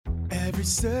Every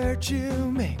search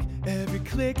you make, every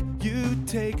click you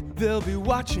take, they'll be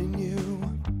watching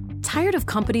you. Tired of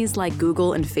companies like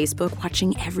Google and Facebook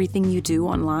watching everything you do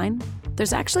online?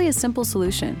 There's actually a simple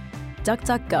solution.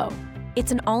 DuckDuckGo.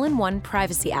 It's an all-in-one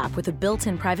privacy app with a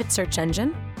built-in private search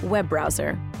engine, web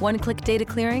browser, one-click data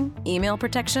clearing, email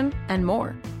protection, and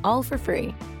more, all for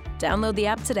free. Download the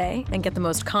app today and get the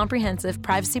most comprehensive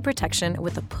privacy protection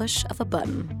with the push of a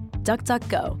button.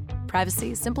 DuckDuckGo.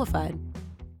 Privacy simplified.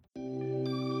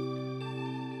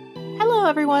 Hello,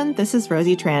 everyone. This is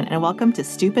Rosie Tran, and welcome to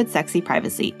Stupid Sexy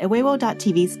Privacy, a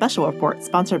Weibo.tv special report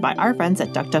sponsored by our friends at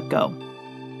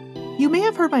DuckDuckGo. You may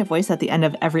have heard my voice at the end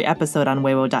of every episode on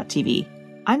Weibo.tv.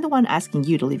 I'm the one asking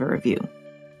you to leave a review.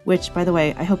 Which, by the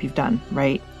way, I hope you've done,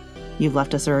 right? You've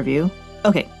left us a review?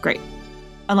 Okay, great.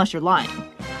 Unless you're lying.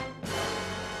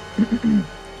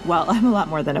 Well, I'm a lot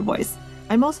more than a voice.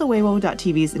 I'm also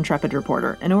Weibo.tv's intrepid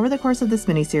reporter, and over the course of this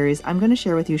mini-series, I'm going to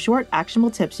share with you short, actionable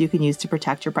tips you can use to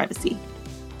protect your privacy.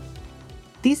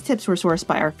 These tips were sourced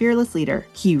by our fearless leader.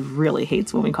 He really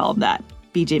hates when we call him that,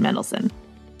 BJ Mendelsohn.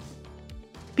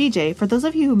 BJ, for those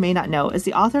of you who may not know, is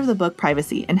the author of the book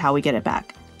Privacy and How We Get It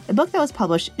Back, a book that was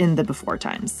published in the before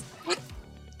times.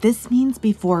 This means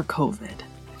before COVID.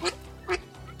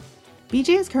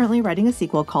 BJ is currently writing a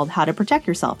sequel called How to Protect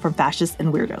Yourself from Fascists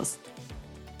and Weirdos.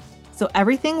 So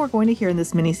everything we're going to hear in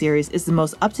this mini-series is the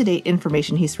most up-to-date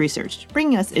information he's researched,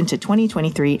 bringing us into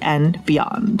 2023 and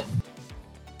beyond.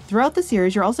 Throughout the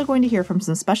series, you're also going to hear from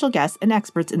some special guests and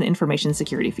experts in the information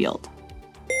security field.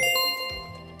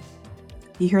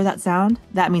 You hear that sound?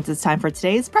 That means it's time for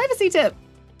today's privacy tip!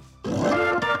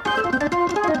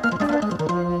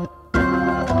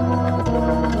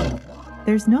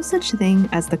 There's no such thing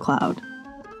as the cloud.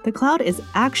 The cloud is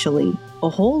actually a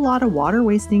whole lot of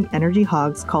water-wasting energy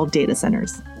hogs called data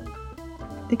centers.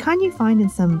 The kind you find in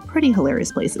some pretty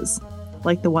hilarious places,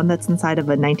 like the one that's inside of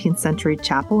a 19th century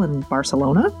chapel in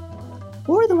Barcelona,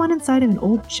 or the one inside of an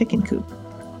old chicken coop.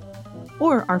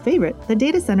 Or our favorite, the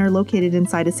data center located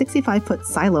inside a 65-foot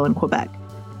silo in Quebec.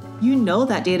 You know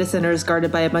that data center is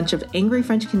guarded by a bunch of angry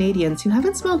French Canadians who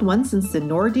haven't smelled one since the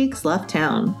Nordiques left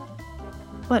town.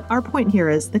 But our point here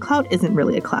is the cloud isn't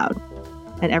really a cloud.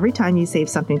 And every time you save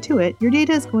something to it, your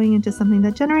data is going into something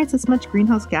that generates as much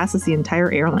greenhouse gas as the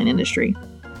entire airline industry.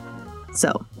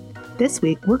 So, this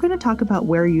week, we're going to talk about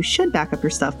where you should back up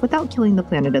your stuff without killing the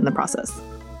planet in the process.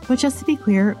 But just to be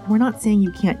clear, we're not saying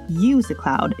you can't use the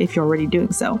cloud if you're already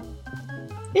doing so.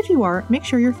 If you are, make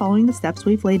sure you're following the steps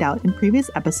we've laid out in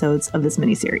previous episodes of this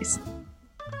mini-series.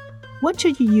 What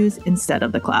should you use instead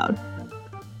of the cloud?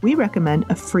 We recommend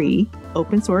a free,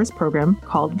 open-source program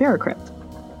called VeraCrypt,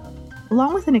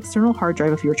 along with an external hard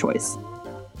drive of your choice.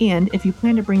 And if you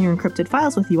plan to bring your encrypted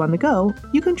files with you on the go,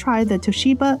 you can try the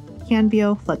Toshiba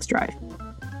Canvio Flex Drive.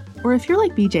 Or if you're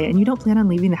like BJ and you don't plan on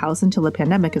leaving the house until the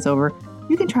pandemic is over,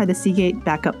 you can try the Seagate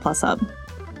Backup Plus Hub.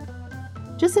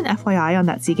 Just an FYI on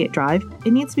that Seagate drive,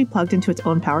 it needs to be plugged into its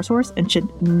own power source and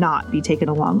should not be taken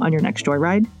along on your next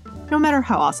joyride, no matter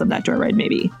how awesome that joyride may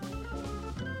be.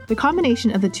 The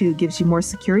combination of the two gives you more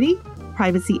security,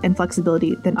 privacy, and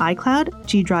flexibility than iCloud,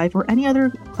 G Drive, or any other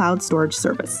cloud storage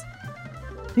service.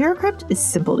 VeraCrypt is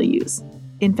simple to use.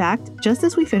 In fact, just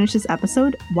as we finish this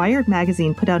episode, Wired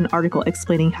Magazine put out an article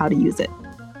explaining how to use it.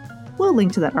 We'll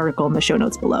link to that article in the show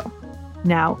notes below.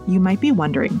 Now, you might be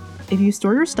wondering, if you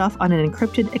store your stuff on an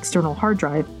encrypted external hard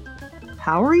drive,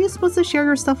 how are you supposed to share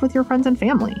your stuff with your friends and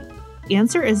family? The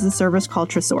answer is the service called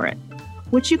Tresorit,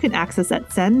 which you can access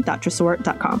at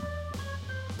send.tresorit.com.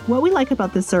 What we like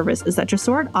about this service is that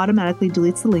Tresorit automatically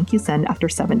deletes the link you send after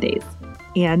 7 days.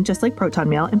 And just like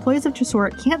ProtonMail, employees of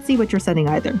Tresorit can't see what you're sending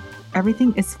either.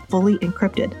 Everything is fully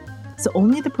encrypted, so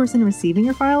only the person receiving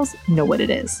your files know what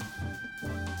it is.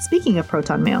 Speaking of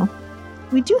ProtonMail,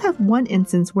 we do have one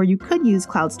instance where you could use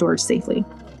cloud storage safely.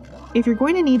 If you're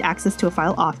going to need access to a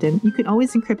file often, you can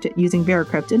always encrypt it using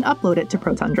VeraCrypt and upload it to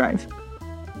Proton Drive.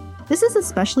 This is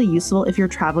especially useful if you're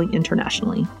traveling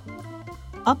internationally.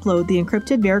 Upload the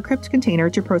encrypted VeraCrypt container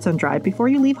to Proton Drive before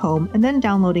you leave home, and then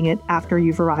downloading it after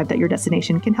you've arrived at your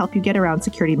destination can help you get around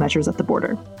security measures at the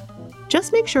border.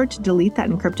 Just make sure to delete that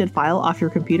encrypted file off your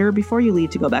computer before you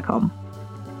leave to go back home.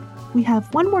 We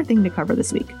have one more thing to cover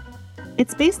this week.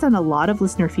 It's based on a lot of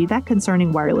listener feedback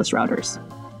concerning wireless routers.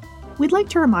 We'd like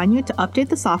to remind you to update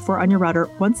the software on your router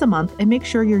once a month and make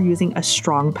sure you're using a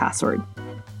strong password.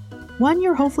 One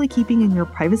you're hopefully keeping in your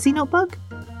privacy notebook?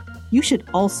 You should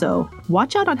also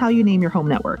watch out on how you name your home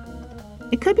network.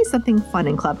 It could be something fun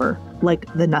and clever,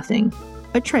 like The Nothing,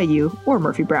 Atreyu, or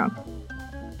Murphy Brown.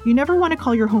 You never want to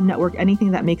call your home network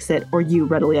anything that makes it or you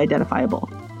readily identifiable.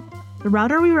 The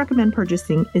router we recommend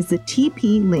purchasing is the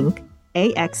TP-Link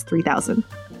AX3000.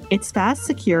 It's fast,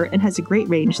 secure, and has a great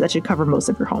range that should cover most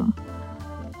of your home.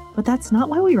 But that's not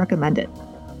why we recommend it.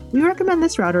 We recommend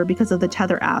this router because of the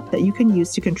Tether app that you can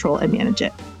use to control and manage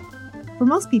it. For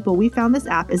most people, we found this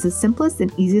app is the simplest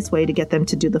and easiest way to get them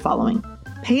to do the following.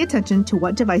 Pay attention to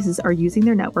what devices are using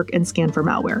their network and scan for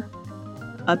malware.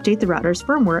 Update the router's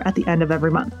firmware at the end of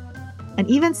every month. And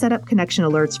even set up connection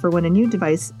alerts for when a new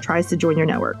device tries to join your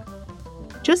network.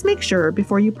 Just make sure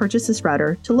before you purchase this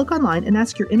router to look online and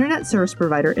ask your internet service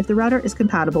provider if the router is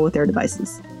compatible with their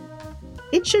devices.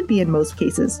 It should be in most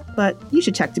cases, but you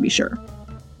should check to be sure.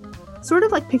 Sort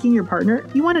of like picking your partner,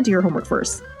 you want to do your homework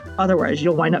first. Otherwise,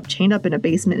 you'll wind up chained up in a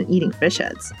basement and eating fish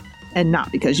heads. And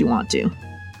not because you want to.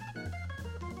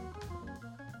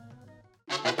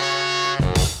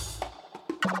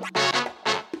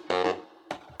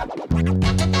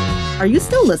 Are you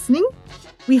still listening?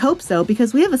 We hope so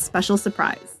because we have a special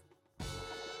surprise.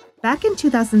 Back in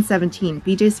 2017,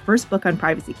 BJ's first book on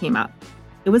privacy came out.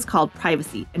 It was called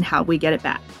Privacy and How We Get It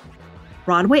Back.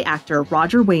 Broadway actor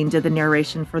Roger Wayne did the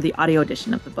narration for the audio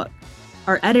edition of the book.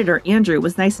 Our editor, Andrew,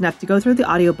 was nice enough to go through the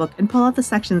audiobook and pull out the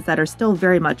sections that are still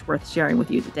very much worth sharing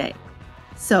with you today.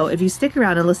 So if you stick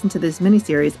around and listen to this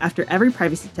miniseries, after every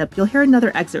privacy tip, you'll hear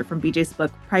another excerpt from BJ's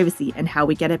book, Privacy and How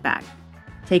We Get It Back.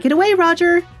 Take it away,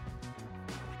 Roger!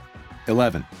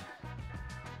 11.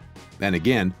 And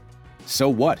again, so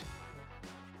what?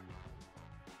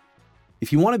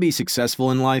 If you want to be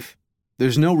successful in life,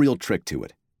 there's no real trick to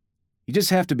it. You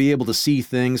just have to be able to see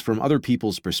things from other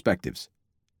people's perspectives.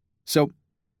 So,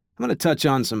 I'm going to touch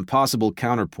on some possible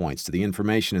counterpoints to the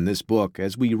information in this book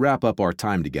as we wrap up our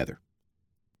time together.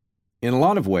 In a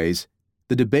lot of ways,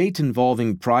 the debate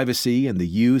involving privacy and the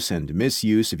use and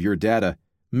misuse of your data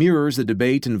mirrors the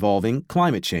debate involving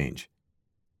climate change.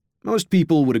 Most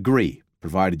people would agree,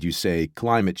 provided you say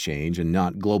climate change and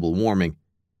not global warming,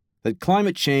 that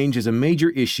climate change is a major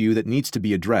issue that needs to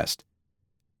be addressed.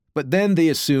 But then they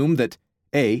assume that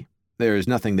A, there is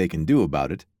nothing they can do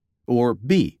about it, or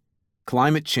B,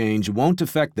 climate change won't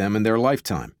affect them in their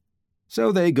lifetime.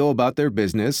 So they go about their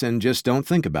business and just don't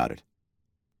think about it.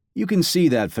 You can see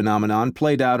that phenomenon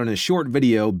played out in a short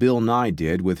video Bill Nye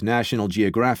did with National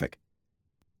Geographic.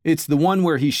 It's the one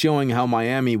where he's showing how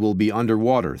Miami will be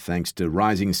underwater thanks to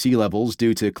rising sea levels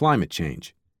due to climate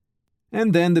change.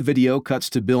 And then the video cuts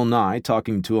to Bill Nye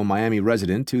talking to a Miami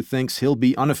resident who thinks he'll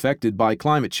be unaffected by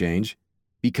climate change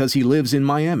because he lives in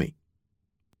Miami.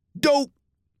 Dope!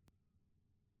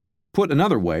 Put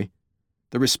another way,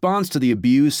 the response to the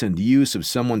abuse and use of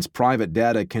someone's private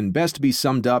data can best be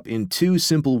summed up in two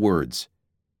simple words.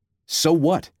 So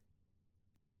what?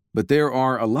 But there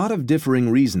are a lot of differing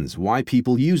reasons why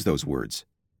people use those words.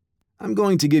 I'm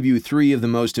going to give you 3 of the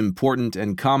most important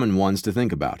and common ones to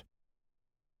think about.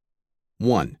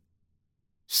 1.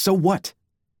 So what?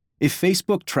 If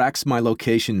Facebook tracks my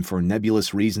location for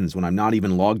nebulous reasons when I'm not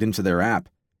even logged into their app,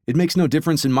 it makes no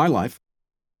difference in my life.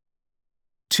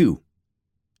 2.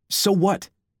 So what?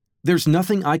 There's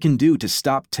nothing I can do to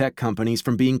stop tech companies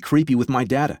from being creepy with my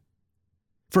data.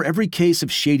 For every case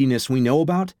of shadiness we know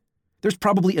about, there's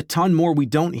probably a ton more we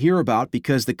don't hear about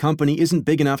because the company isn't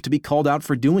big enough to be called out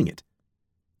for doing it.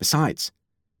 Besides,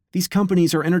 these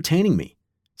companies are entertaining me.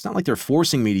 It's not like they're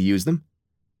forcing me to use them.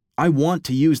 I want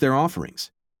to use their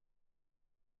offerings.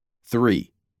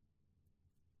 3.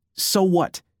 So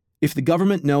what? If the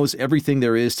government knows everything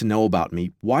there is to know about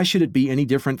me, why should it be any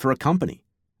different for a company,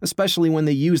 especially when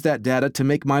they use that data to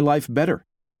make my life better?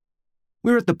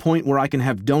 We're at the point where I can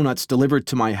have donuts delivered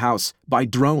to my house by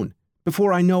drone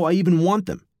before I know I even want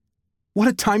them. What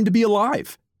a time to be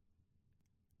alive!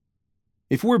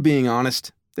 If we're being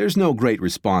honest, there's no great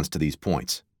response to these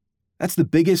points. That's the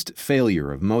biggest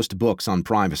failure of most books on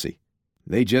privacy.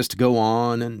 They just go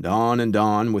on and on and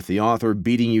on with the author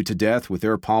beating you to death with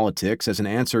their politics as an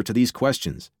answer to these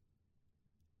questions.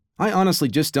 I honestly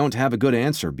just don't have a good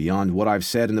answer beyond what I've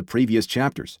said in the previous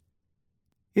chapters.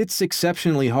 It's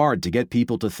exceptionally hard to get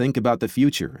people to think about the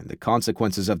future and the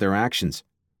consequences of their actions,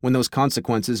 when those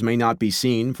consequences may not be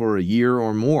seen for a year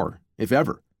or more, if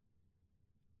ever.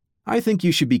 I think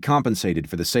you should be compensated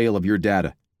for the sale of your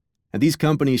data, and these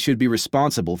companies should be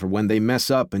responsible for when they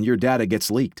mess up and your data gets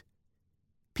leaked.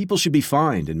 People should be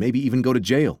fined and maybe even go to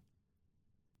jail.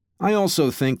 I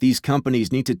also think these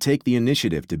companies need to take the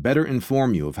initiative to better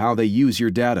inform you of how they use your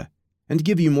data and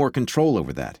give you more control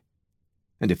over that.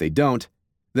 And if they don't,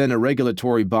 then a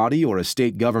regulatory body or a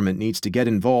state government needs to get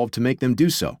involved to make them do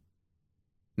so.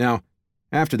 Now,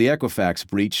 after the Equifax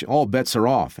breach, all bets are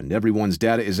off and everyone's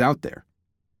data is out there.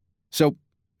 So,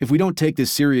 if we don't take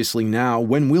this seriously now,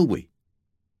 when will we?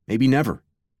 Maybe never.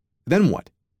 Then what?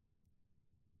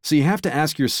 So you have to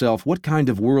ask yourself, what kind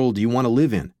of world do you want to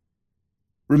live in?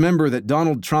 Remember that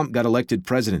Donald Trump got elected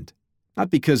president,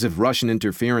 not because of Russian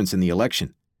interference in the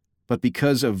election, but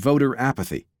because of voter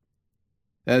apathy.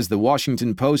 As the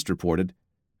Washington Post reported,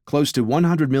 close to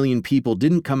 100 million people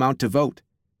didn't come out to vote.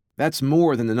 That's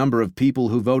more than the number of people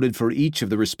who voted for each of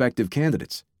the respective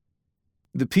candidates.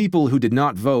 The people who did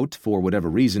not vote, for whatever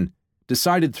reason,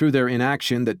 decided through their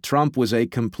inaction that Trump was a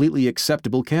completely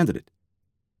acceptable candidate.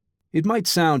 It might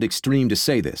sound extreme to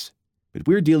say this, but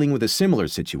we're dealing with a similar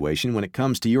situation when it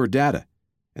comes to your data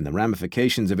and the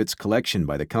ramifications of its collection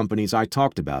by the companies I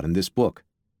talked about in this book.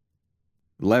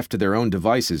 Left to their own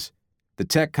devices, the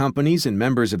tech companies and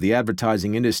members of the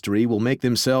advertising industry will make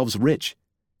themselves rich.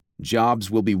 Jobs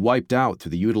will be wiped out through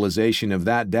the utilization of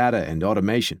that data and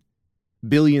automation.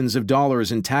 Billions of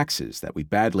dollars in taxes that we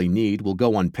badly need will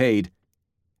go unpaid,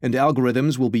 and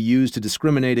algorithms will be used to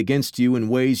discriminate against you in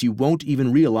ways you won't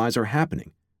even realize are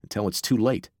happening until it's too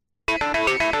late.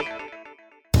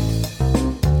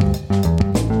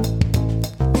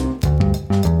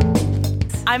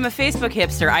 I'm a Facebook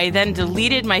hipster. I then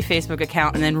deleted my Facebook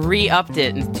account and then re-upped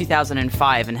it in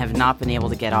 2005 and have not been able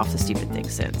to get off the stupid thing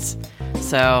since.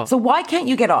 So why can't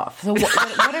you get off? So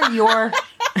what are your...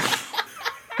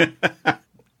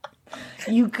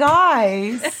 You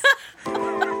guys...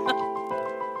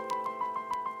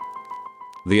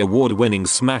 The award-winning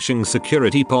Smashing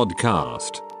Security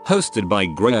podcast, hosted by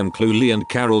Graham Cluley and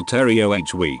Carol Theriault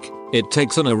each week. It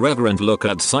takes an irreverent look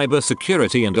at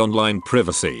cybersecurity and online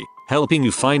privacy, helping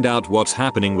you find out what's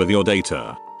happening with your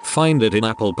data. Find it in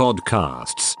Apple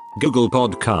Podcasts, Google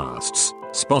Podcasts,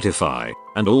 Spotify,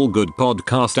 and all good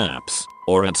podcast apps,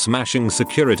 or at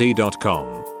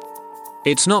smashingsecurity.com.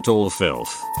 It's not all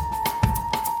filth.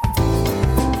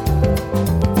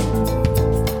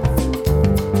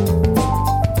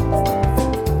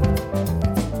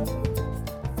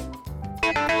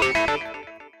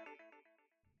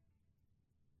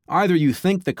 Either you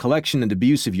think the collection and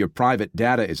abuse of your private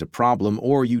data is a problem,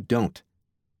 or you don't.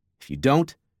 If you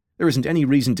don't, there isn't any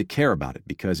reason to care about it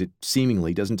because it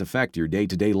seemingly doesn't affect your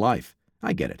day-to-day life.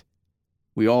 I get it.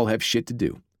 We all have shit to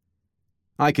do.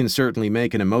 I can certainly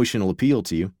make an emotional appeal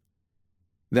to you.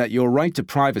 That your right to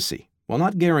privacy, while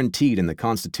not guaranteed in the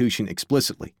Constitution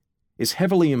explicitly, is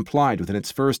heavily implied within its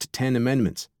first 10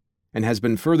 amendments, and has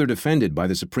been further defended by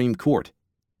the Supreme Court.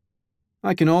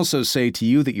 I can also say to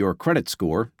you that your credit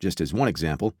score, just as one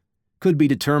example, could be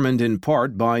determined in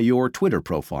part by your Twitter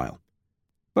profile.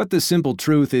 But the simple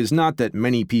truth is not that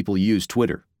many people use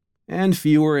Twitter, and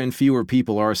fewer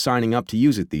people are signing up to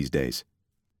use it these days.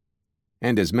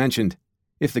 And as mentioned,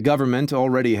 if the government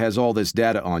already has all this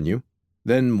data on you,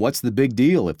 then what's the big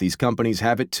deal if these companies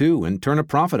have it too and turn a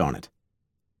profit on it?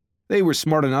 They were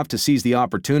smart enough to seize the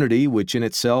opportunity, which in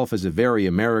itself is a very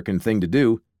American thing to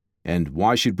do, and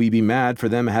why should we be mad for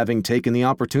them having taken the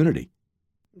opportunity?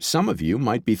 Some of you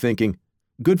might be thinking,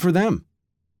 good for them.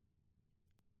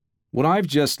 What I've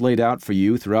just laid out for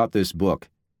you throughout this book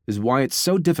is why it's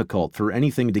so difficult for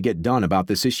anything to get done about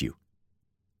this issue.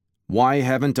 Why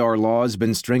haven't our laws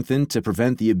been strengthened to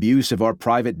prevent the abuse of our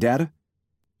private data?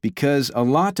 Because a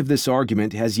lot of this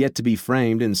argument has yet to be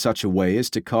framed in such a way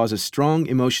as to cause a strong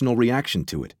emotional reaction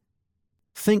to it.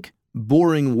 Think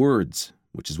boring words,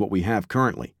 which is what we have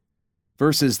currently,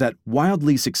 versus that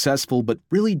wildly successful but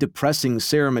really depressing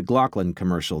Sarah McLachlan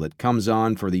commercial that comes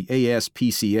on for the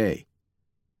ASPCA.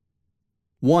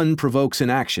 One provokes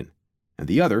an action, and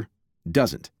the other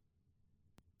doesn't.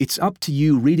 It's up to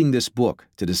you reading this book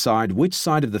to decide which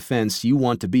side of the fence you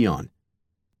want to be on.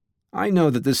 I know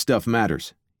that this stuff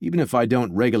matters, even if I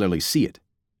don't regularly see it.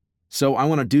 So I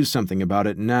want to do something about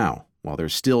it now, while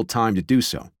there's still time to do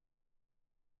so.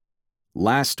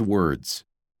 Last words.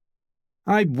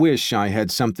 I wish I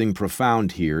had something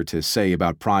profound here to say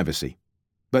about privacy,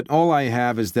 but all I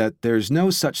have is that there's no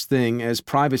such thing as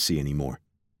privacy anymore,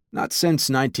 not since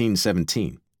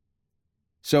 1917.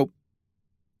 So,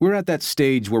 we're at that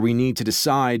stage where we need to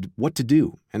decide what to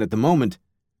do, and at the moment,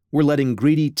 we're letting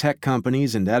greedy tech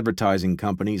companies and advertising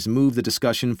companies move the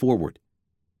discussion forward.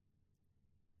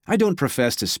 I don't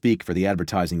profess to speak for the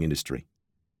advertising industry.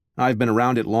 I've been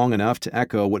around it long enough to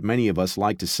echo what many of us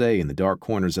like to say in the dark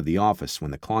corners of the office when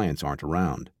the clients aren't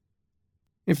around.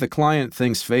 If the client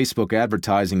thinks Facebook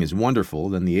advertising is wonderful,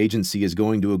 then the agency is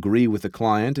going to agree with the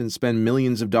client and spend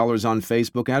millions of dollars on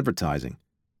Facebook advertising.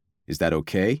 Is that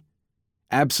okay?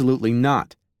 Absolutely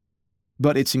not.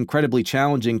 But it's incredibly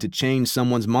challenging to change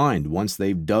someone's mind once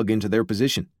they've dug into their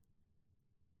position.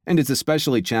 And it's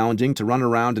especially challenging to run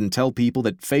around and tell people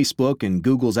that Facebook and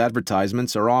Google's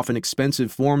advertisements are often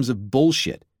expensive forms of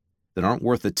bullshit that aren't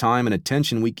worth the time and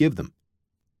attention we give them.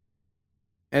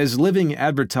 As living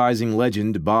advertising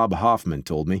legend Bob Hoffman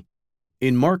told me,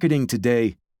 in marketing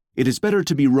today, it is better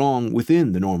to be wrong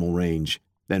within the normal range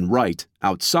than right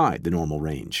outside the normal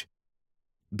range.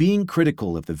 Being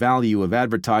critical of the value of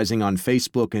advertising on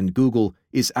Facebook and Google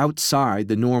is outside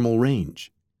the normal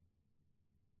range.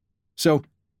 So,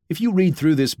 if you read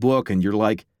through this book and you're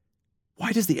like,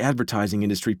 why does the advertising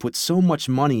industry put so much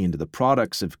money into the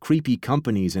products of creepy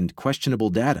companies and questionable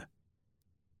data?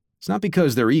 It's not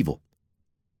because they're evil.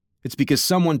 It's because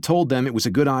someone told them it was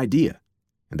a good idea,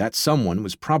 and that someone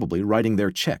was probably writing their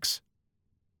checks.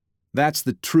 That's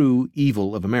the true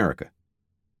evil of America.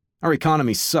 Our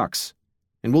economy sucks,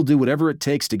 and we'll do whatever it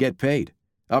takes to get paid,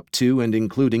 up to and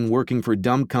including working for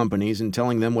dumb companies and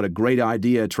telling them what a great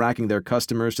idea tracking their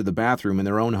customers to the bathroom in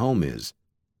their own home is.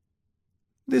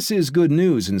 This is good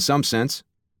news in some sense,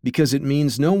 because it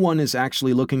means no one is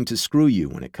actually looking to screw you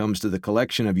when it comes to the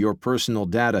collection of your personal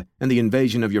data and the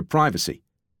invasion of your privacy,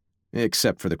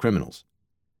 except for the criminals.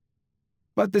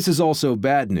 But this is also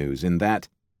bad news in that,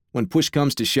 when push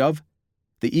comes to shove,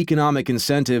 the economic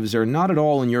incentives are not at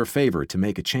all in your favor to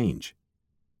make a change.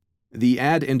 The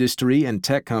ad industry and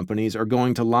tech companies are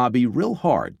going to lobby real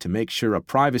hard to make sure a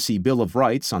privacy bill of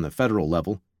rights on the federal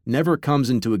level never comes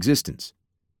into existence.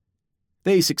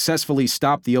 They successfully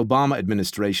stopped the Obama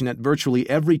administration at virtually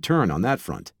every turn on that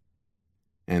front.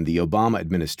 And the Obama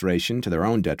administration, to their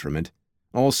own detriment,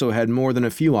 also had more than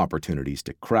a few opportunities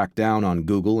to crack down on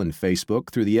Google and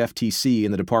Facebook through the FTC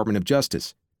and the Department of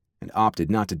Justice, and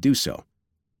opted not to do so.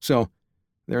 So,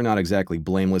 they're not exactly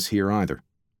blameless here either.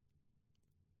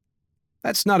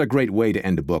 That's not a great way to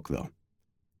end a book, though.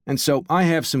 And so I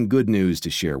have some good news to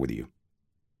share with you.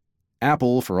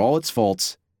 Apple, for all its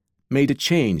faults, made a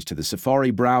change to the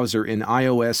Safari browser in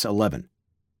iOS 11.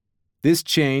 This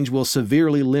change will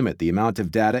severely limit the amount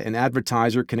of data an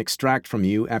advertiser can extract from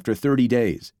you after 30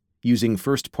 days, using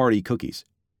first-party cookies.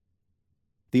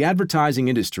 The advertising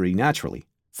industry, naturally,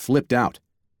 flipped out.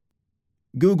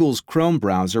 Google's Chrome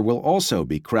browser will also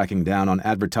be cracking down on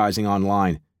advertising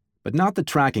online, but not the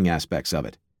tracking aspects of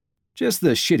it. Just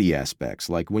the shitty aspects,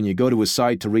 like when you go to a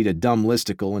site to read a dumb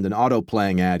listicle and an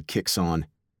auto-playing ad kicks on,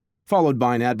 followed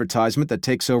by an advertisement that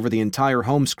takes over the entire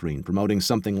home screen promoting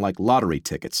something like lottery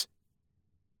tickets.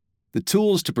 The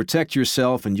tools to protect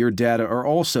yourself and your data are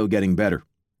also getting better.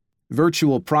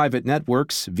 Virtual private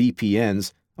networks,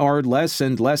 VPNs, are less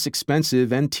and less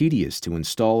expensive and tedious to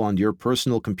install on your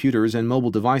personal computers and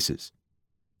mobile devices.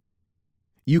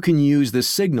 You can use the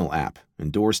Signal app,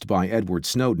 endorsed by Edward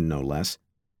Snowden no less,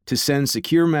 to send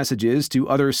secure messages to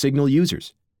other Signal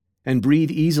users, and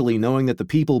breathe easily knowing that the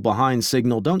people behind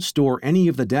Signal don't store any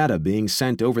of the data being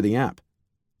sent over the app.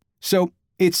 So,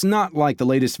 it's not like the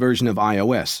latest version of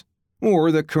iOS,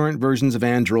 or the current versions of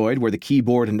Android where the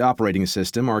keyboard and operating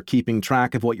system are keeping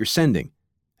track of what you're sending,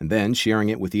 and then sharing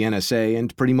it with the NSA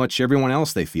and pretty much everyone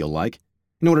else they feel like,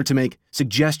 in order to make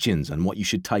suggestions on what you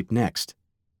should type next.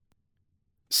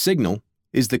 Signal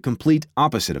is the complete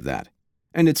opposite of that,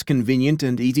 and it's convenient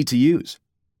and easy to use.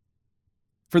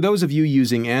 For those of you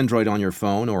using Android on your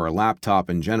phone or a laptop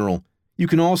in general, you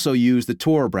can also use the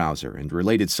Tor browser and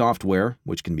related software,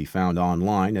 which can be found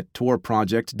online at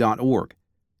torproject.org,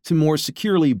 to more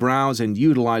securely browse and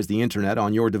utilize the internet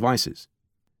on your devices.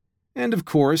 And of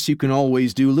course, you can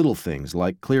always do little things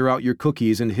like clear out your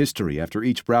cookies and history after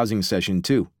each browsing session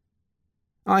too.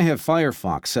 I have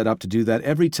Firefox set up to do that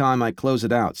every time I close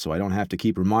it out so I don't have to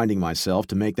keep reminding myself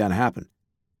to make that happen.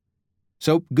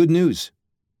 So, good news.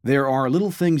 There are little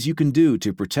things you can do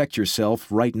to protect yourself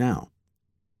right now.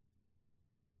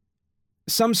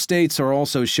 Some states are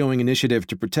also showing initiative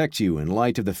to protect you in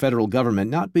light of the federal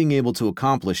government not being able to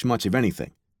accomplish much of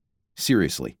anything.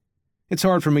 Seriously, it's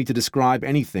hard for me to describe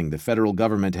anything the federal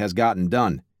government has gotten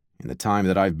done in the time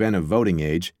that I've been of voting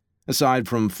age, aside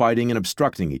from fighting and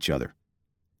obstructing each other.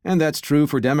 And that's true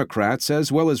for Democrats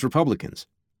as well as Republicans.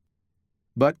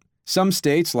 But some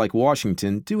states, like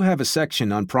Washington, do have a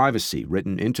section on privacy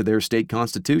written into their state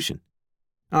constitution.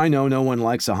 I know no one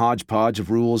likes a hodgepodge of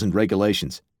rules and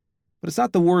regulations, but it's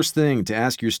not the worst thing to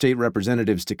ask your state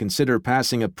representatives to consider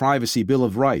passing a privacy bill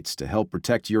of rights to help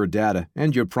protect your data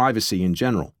and your privacy in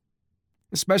general.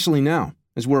 Especially now,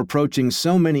 as we're approaching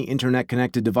so many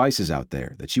internet-connected devices out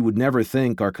there that you would never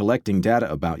think are collecting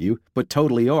data about you, but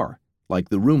totally are, like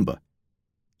the Roomba.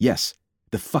 Yes,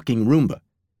 the fucking Roomba.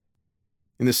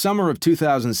 In the summer of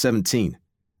 2017,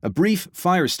 a brief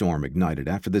firestorm ignited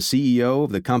after the CEO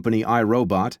of the company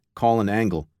iRobot, Colin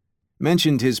Angle,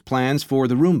 mentioned his plans for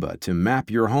the Roomba to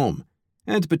map your home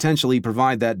and potentially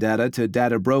provide that data to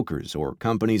data brokers or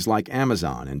companies like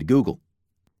Amazon and Google.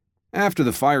 After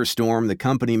the firestorm, the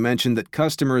company mentioned that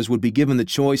customers would be given the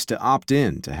choice to opt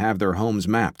in to have their homes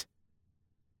mapped.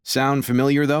 Sound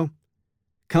familiar, though?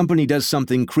 Company does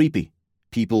something creepy.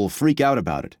 People freak out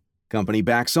about it. Company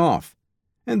backs off.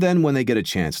 And then when they get a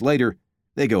chance later,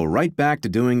 they go right back to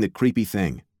doing the creepy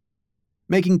thing.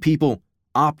 Making people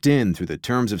opt in through the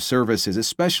terms of service is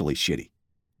especially shitty,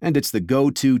 and it's the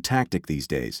go-to tactic these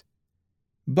days.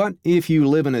 But if you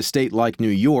live in a state like New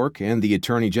York and the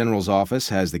Attorney General's office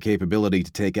has the capability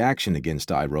to take action against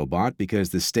iRobot because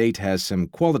the state has some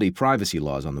quality privacy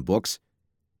laws on the books,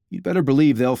 you'd better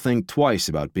believe they'll think twice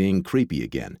about being creepy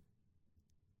again.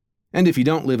 And if you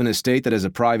don't live in a state that has a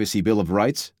privacy bill of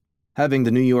rights, having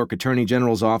the New York Attorney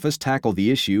General's office tackle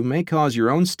the issue may cause your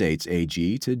own state's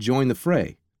AG to join the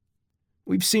fray.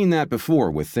 We've seen that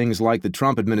before with things like the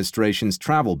Trump administration's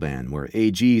travel ban, where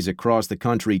AGs across the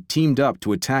country teamed up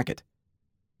to attack it.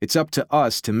 It's up to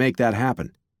us to make that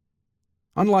happen.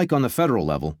 Unlike on the federal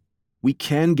level, we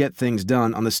can get things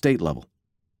done on the state level.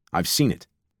 I've seen it.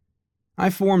 I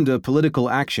formed a political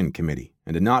action committee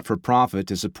and a not-for-profit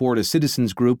to support a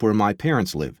citizens group where my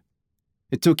parents live.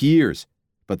 It took years,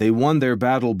 but they won their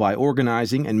battle by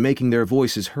organizing and making their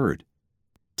voices heard.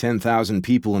 10,000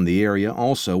 people in the area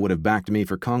also would have backed me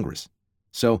for Congress.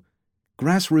 So,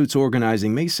 grassroots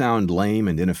organizing may sound lame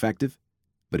and ineffective,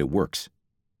 but it works.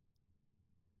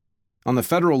 On the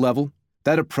federal level,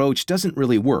 that approach doesn't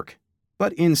really work,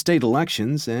 but in state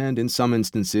elections and, in some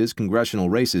instances, congressional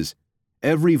races,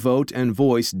 every vote and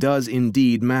voice does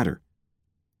indeed matter.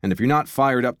 And if you're not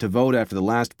fired up to vote after the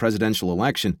last presidential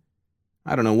election,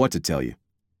 I don't know what to tell you.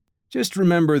 Just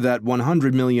remember that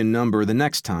 100 million number the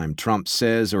next time Trump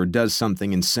says or does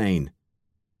something insane.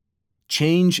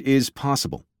 Change is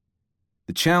possible.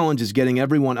 The challenge is getting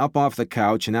everyone up off the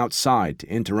couch and outside to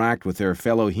interact with their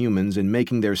fellow humans and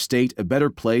making their state a better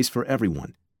place for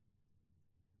everyone.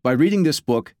 By reading this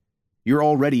book, you're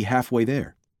already halfway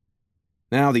there.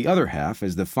 Now the other half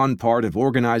is the fun part of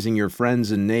organizing your friends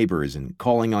and neighbors and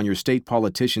calling on your state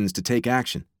politicians to take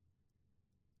action.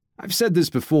 I've said this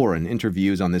before in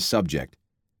interviews on this subject,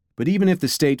 but even if the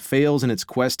state fails in its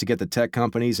quest to get the tech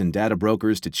companies and data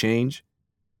brokers to change,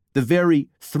 the very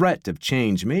threat of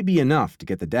change may be enough to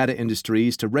get the data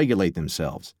industries to regulate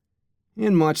themselves,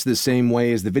 in much the same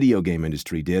way as the video game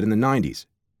industry did in the 90s,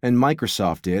 and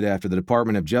Microsoft did after the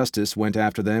Department of Justice went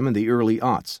after them in the early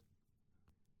aughts.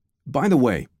 By the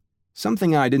way,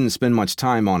 something I didn't spend much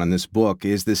time on in this book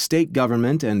is the state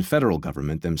government and federal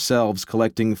government themselves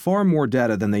collecting far more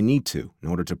data than they need to in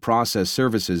order to process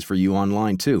services for you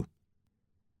online too.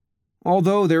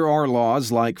 Although there are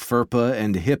laws like FERPA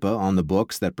and HIPAA on the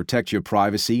books that protect your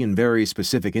privacy in very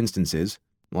specific instances,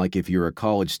 like if you're a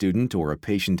college student or a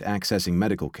patient accessing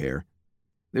medical care,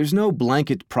 there's no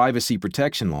blanket privacy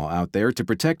protection law out there to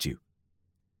protect you.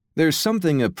 There's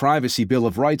something a privacy bill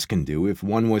of rights can do if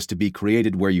one was to be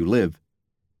created where you live.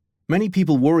 Many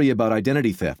people worry about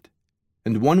identity theft,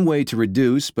 and one way to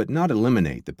reduce but not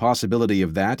eliminate the possibility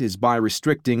of that is by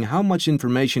restricting how much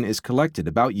information is collected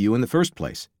about you in the first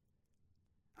place.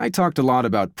 I talked a lot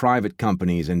about private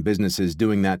companies and businesses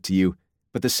doing that to you,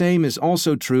 but the same is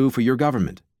also true for your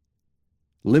government.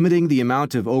 Limiting the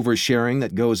amount of oversharing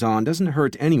that goes on doesn't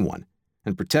hurt anyone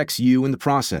and protects you in the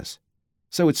process.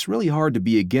 So it's really hard to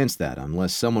be against that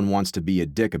unless someone wants to be a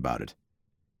dick about it.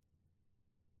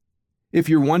 If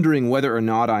you're wondering whether or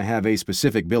not I have a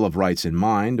specific Bill of Rights in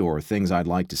mind or things I'd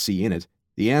like to see in it,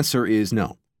 the answer is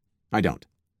no, I don't.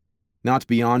 Not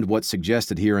beyond what's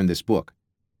suggested here in this book.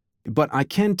 But I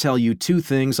can tell you two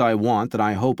things I want that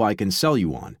I hope I can sell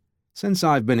you on, since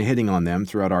I've been hitting on them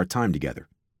throughout our time together.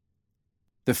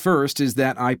 The first is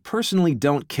that I personally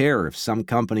don't care if some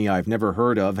company I've never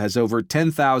heard of has over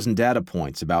 10,000 data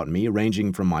points about me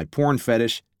ranging from my porn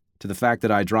fetish to the fact that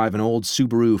I drive an old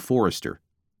Subaru Forester.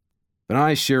 But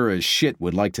I sure as shit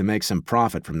would like to make some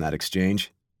profit from that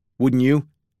exchange. Wouldn't you?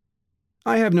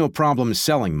 I have no problem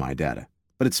selling my data,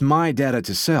 but it's my data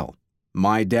to sell.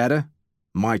 My data,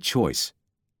 my choice.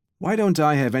 Why don't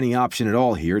I have any option at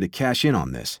all here to cash in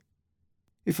on this?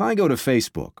 If I go to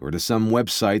Facebook or to some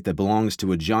website that belongs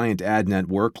to a giant ad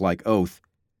network like Oath,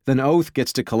 then Oath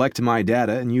gets to collect my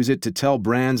data and use it to tell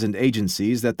brands and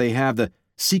agencies that they have the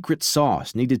secret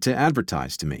sauce needed to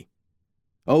advertise to me.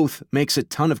 Oath makes a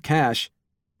ton of cash,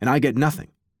 and I get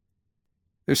nothing.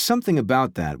 There's something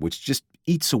about that which just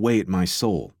eats away at my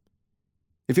soul.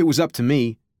 If it was up to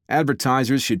me,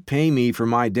 advertisers should pay me for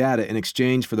my data in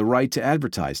exchange for the right to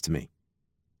advertise to me.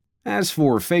 As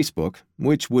for Facebook,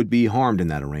 which would be harmed in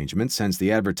that arrangement since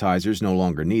the advertisers no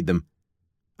longer need them,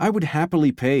 I would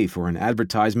happily pay for an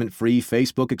advertisement-free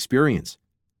Facebook experience.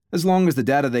 as long as the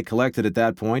data they collected at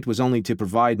that point was only to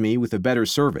provide me with a better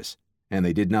service, and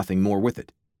they did nothing more with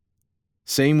it.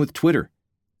 Same with Twitter.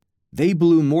 They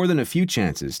blew more than a few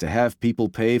chances to have people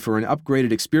pay for an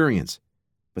upgraded experience,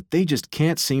 but they just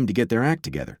can't seem to get their act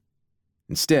together.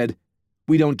 Instead,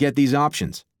 we don't get these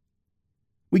options.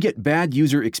 We get bad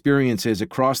user experiences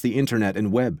across the internet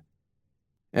and web.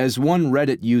 As one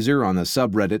Reddit user on the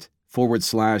subreddit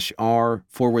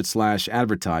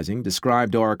 /r/advertising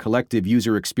described our collective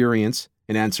user experience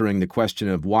in answering the question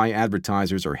of why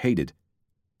advertisers are hated.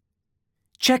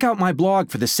 Check out my blog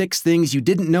for the 6 things you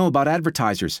didn't know about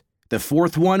advertisers. The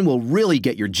 4th one will really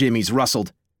get your jimmies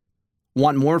rustled.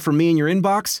 Want more from me in your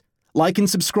inbox? Like and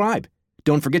subscribe.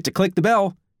 Don't forget to click the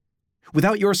bell.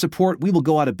 Without your support, we will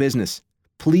go out of business.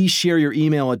 Please share your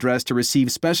email address to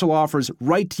receive special offers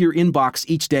right to your inbox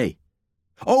each day.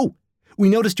 Oh, we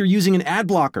noticed you're using an ad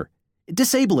blocker.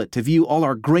 Disable it to view all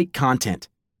our great content.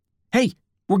 Hey,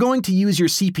 we're going to use your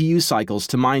CPU cycles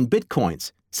to mine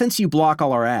bitcoins since you block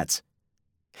all our ads.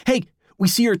 Hey, we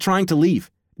see you're trying to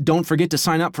leave. Don't forget to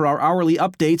sign up for our hourly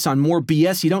updates on more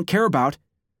BS you don't care about.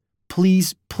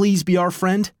 Please, please be our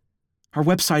friend. Our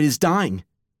website is dying.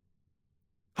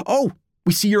 Oh,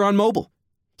 we see you're on mobile.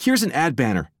 Here's an ad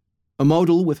banner, a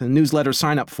modal with a newsletter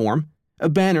sign-up form, a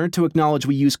banner to acknowledge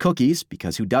we use cookies,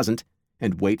 because who doesn't,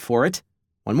 and wait for it.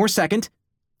 One more second.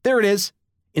 There it is,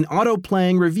 an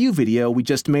auto-playing review video we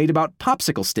just made about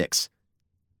popsicle sticks.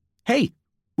 Hey,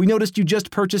 we noticed you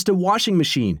just purchased a washing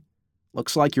machine.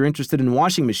 Looks like you're interested in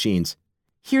washing machines.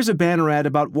 Here's a banner ad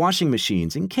about washing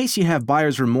machines in case you have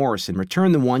buyer's remorse and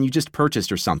return the one you just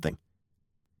purchased or something.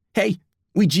 Hey,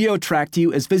 we geo-tracked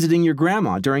you as visiting your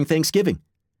grandma during Thanksgiving.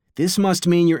 This must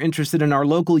mean you're interested in our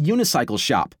local unicycle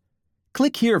shop.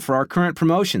 Click here for our current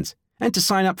promotions and to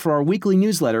sign up for our weekly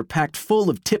newsletter packed full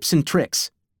of tips and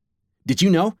tricks. Did you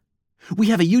know? We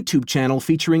have a YouTube channel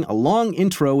featuring a long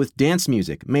intro with dance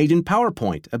music made in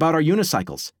PowerPoint about our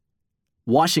unicycles.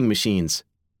 Washing machines.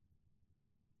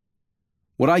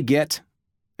 What I get,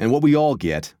 and what we all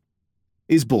get,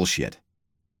 is bullshit.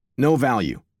 No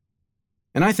value.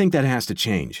 And I think that has to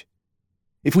change.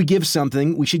 If we give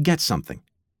something, we should get something.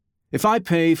 If I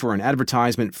pay for an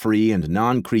advertisement-free and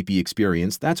non-creepy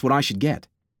experience, that's what I should get.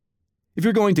 If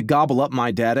you're going to gobble up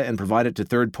my data and provide it to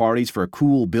third parties for a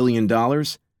cool $1 billion,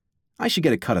 I should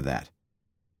get a cut of that.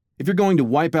 If you're going to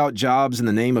wipe out jobs in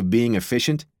the name of being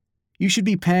efficient, you should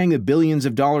be paying the billions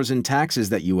of dollars in taxes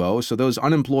that you owe so those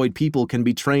unemployed people can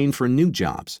be trained for new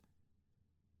jobs.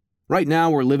 Right now,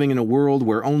 we're living in a world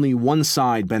where only one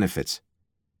side benefits.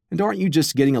 And aren't you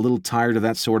just getting a little tired of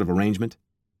that sort of arrangement?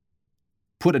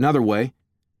 Put another way,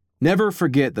 never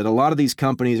forget that a lot of these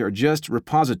companies are just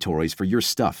repositories for your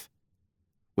stuff.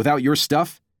 Without your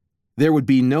stuff, there would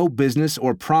be no business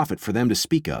or profit for them to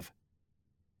speak of.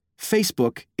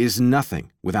 Facebook is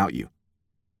nothing without you.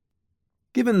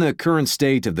 Given the current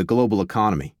state of the global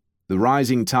economy, the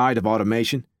rising tide of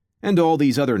automation, and all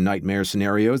these other nightmare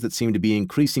scenarios that seem to be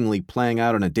increasingly playing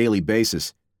out on a daily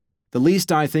basis, the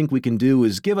least I think we can do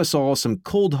is give us all some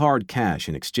cold hard cash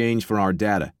in exchange for our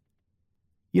data.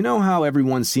 You know how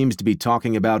everyone seems to be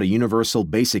talking about a universal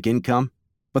basic income,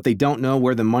 but they don't know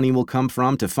where the money will come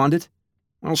from to fund it?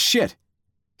 Well, shit.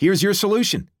 Here's your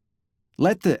solution.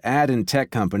 Let the ad and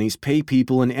tech companies pay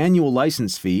people an annual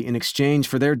license fee in exchange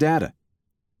for their data.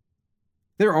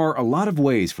 There are a lot of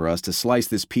ways for us to slice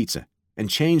this pizza and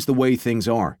change the way things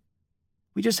are.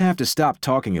 We just have to stop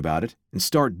talking about it and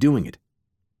start doing it.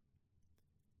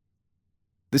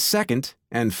 The second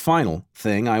and final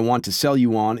thing I want to sell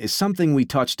you on is something we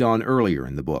touched on earlier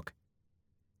in the book.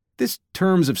 This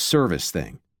terms of service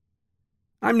thing.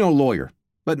 I'm no lawyer,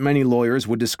 but many lawyers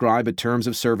would describe a terms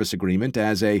of service agreement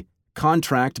as a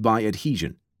contract by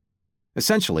adhesion.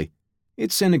 Essentially,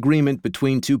 it's an agreement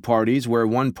between two parties where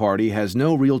one party has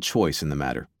no real choice in the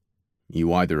matter.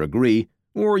 You either agree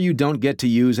or you don't get to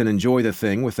use and enjoy the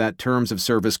thing with that terms of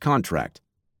service contract.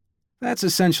 That's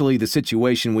essentially the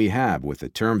situation we have with the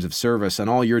terms of service on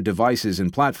all your devices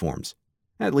and platforms,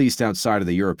 at least outside of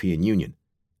the European Union.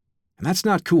 And that's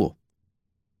not cool.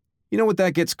 You know what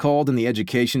that gets called in the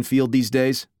education field these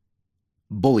days?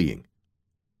 Bullying.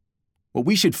 What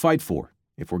we should fight for,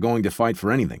 if we're going to fight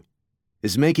for anything,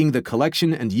 is making the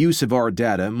collection and use of our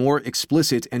data more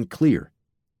explicit and clear.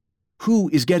 Who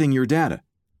is getting your data?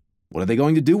 What are they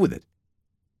going to do with it?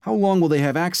 How long will they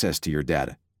have access to your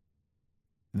data?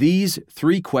 These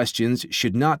 3 questions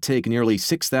should not take nearly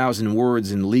 6,000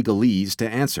 words in legalese to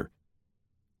answer.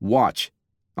 Watch.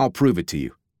 I'll prove it to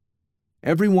you.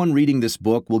 Everyone reading this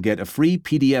book will get a free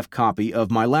PDF copy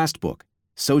of my last book,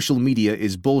 Social Media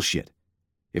is Bullshit,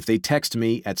 if they text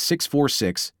me at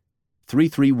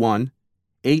 646-331-8888.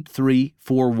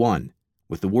 8341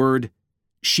 with the word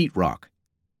sheetrock.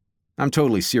 I'm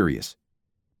totally serious.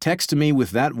 Text me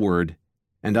with that word,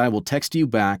 and I will text you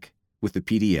back with the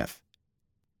PDF.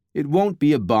 It won't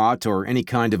be a bot or any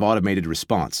kind of automated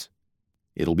response.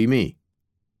 It'll be me.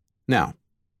 Now,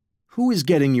 who is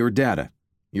getting your data,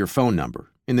 your phone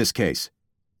number, in this case?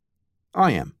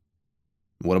 I am.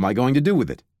 What am I going to do with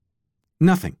it?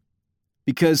 Nothing.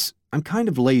 Because I'm kind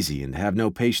of lazy and have no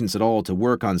patience at all to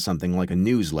work on something like a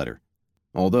newsletter,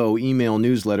 although email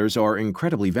newsletters are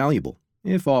incredibly valuable,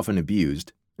 if often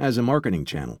abused, as a marketing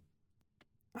channel.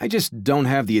 I just don't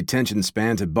have the attention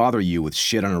span to bother you with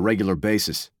shit on a regular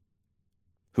basis.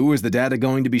 Who is the data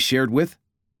going to be shared with?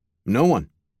 No one.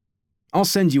 I'll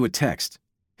send you a text,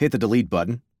 hit the delete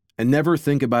button, and never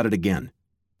think about it again.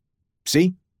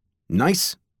 See?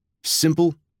 Nice,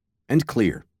 simple, and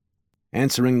clear.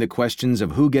 Answering the questions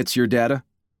of who gets your data,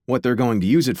 what they're going to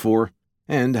use it for,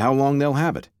 and how long they'll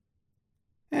have it.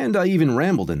 And I even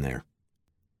rambled in there.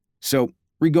 So,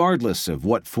 regardless of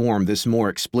what form this more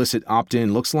explicit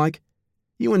opt-in looks like,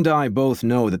 you and I both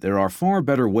know that there are far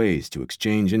better ways to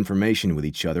exchange information with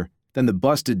each other than the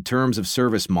busted terms of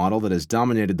service model that has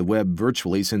dominated the web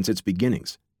virtually since its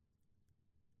beginnings.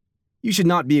 You should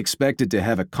not be expected to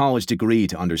have a college degree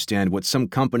to understand what some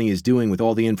company is doing with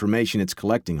all the information it's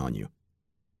collecting on you.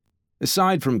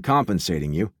 Aside from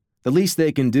compensating you, the least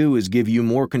they can do is give you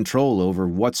more control over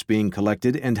what's being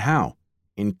collected and how,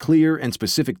 in clear and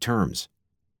specific terms.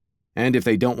 And if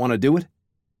they don't want to do it,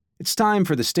 it's time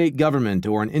for the state government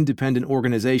or an independent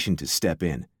organization to step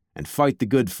in and fight the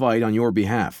good fight on your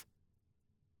behalf.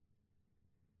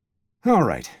 All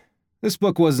right. This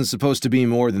book wasn't supposed to be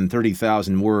more than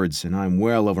 30,000 words, and I'm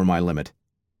well over my limit.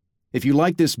 If you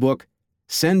like this book,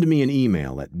 send me an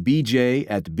email at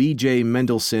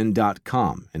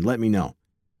bj@bjmendelson.com and let me know.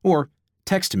 Or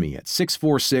text me at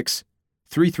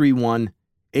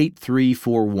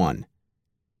 646-331-8341.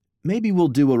 Maybe we'll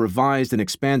do a revised and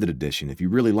expanded edition if you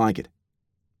really like it.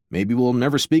 Maybe we'll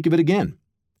never speak of it again.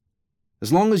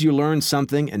 As long as you learn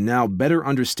something and now better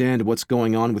understand what's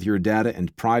going on with your data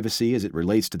and privacy as it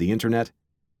relates to the internet,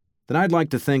 then I'd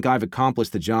like to think I've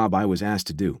accomplished the job I was asked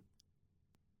to do.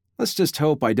 Let's just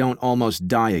hope I don't almost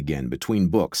die again between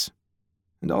books.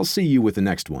 And I'll see you with the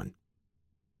next one.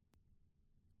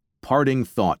 Parting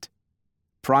thought.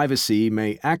 Privacy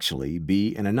may actually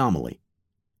be an anomaly.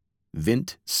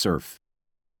 Vint Cerf.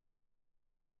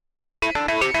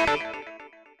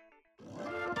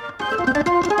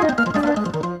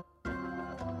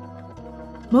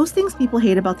 Most things people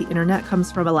hate about the internet comes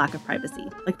from a lack of privacy,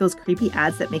 like those creepy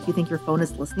ads that make you think your phone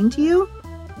is listening to you.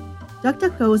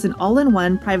 DuckDuckGo is an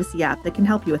all-in-one privacy app that can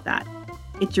help you with that.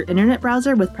 It's your internet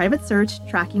browser with private search,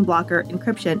 tracking blocker,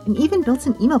 encryption, and even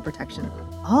built-in email protection,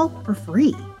 all for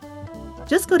free.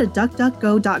 Just go to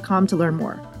duckduckgo.com to learn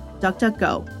more.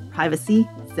 DuckDuckGo, privacy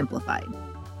simplified.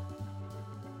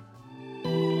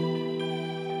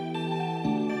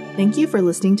 Thank you for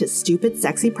listening to Stupid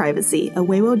Sexy Privacy, a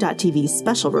Weiwo.tv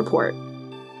special report.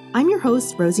 I'm your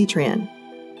host, Rosie Tran.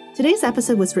 Today's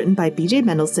episode was written by BJ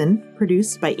Mendelson,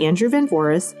 produced by Andrew Van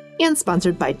Voris, and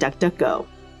sponsored by DuckDuckGo.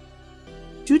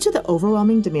 Due to the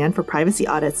overwhelming demand for privacy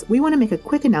audits, we want to make a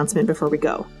quick announcement before we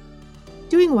go.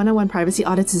 Doing one-on-one privacy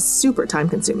audits is super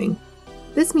time-consuming.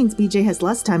 This means BJ has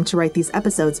less time to write these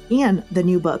episodes and the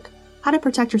new book, How to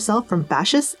Protect Yourself from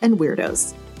Fascists and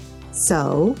Weirdos.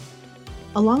 So,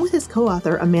 along with his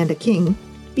co-author Amanda King,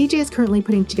 BJ is currently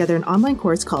putting together an online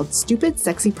course called Stupid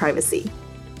Sexy Privacy,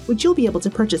 which you'll be able to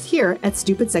purchase here at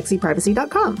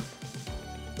stupidsexyprivacy.com.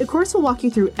 The course will walk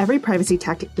you through every privacy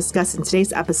tactic discussed in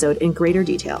today's episode in greater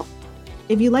detail.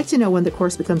 If you'd like to know when the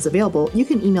course becomes available, you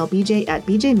can email BJ at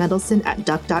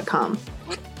bjmendelson@duck.com.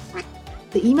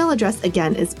 The email address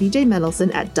again is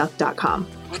bjmendelson@duck.com.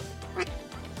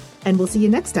 And we'll see you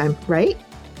next time, right?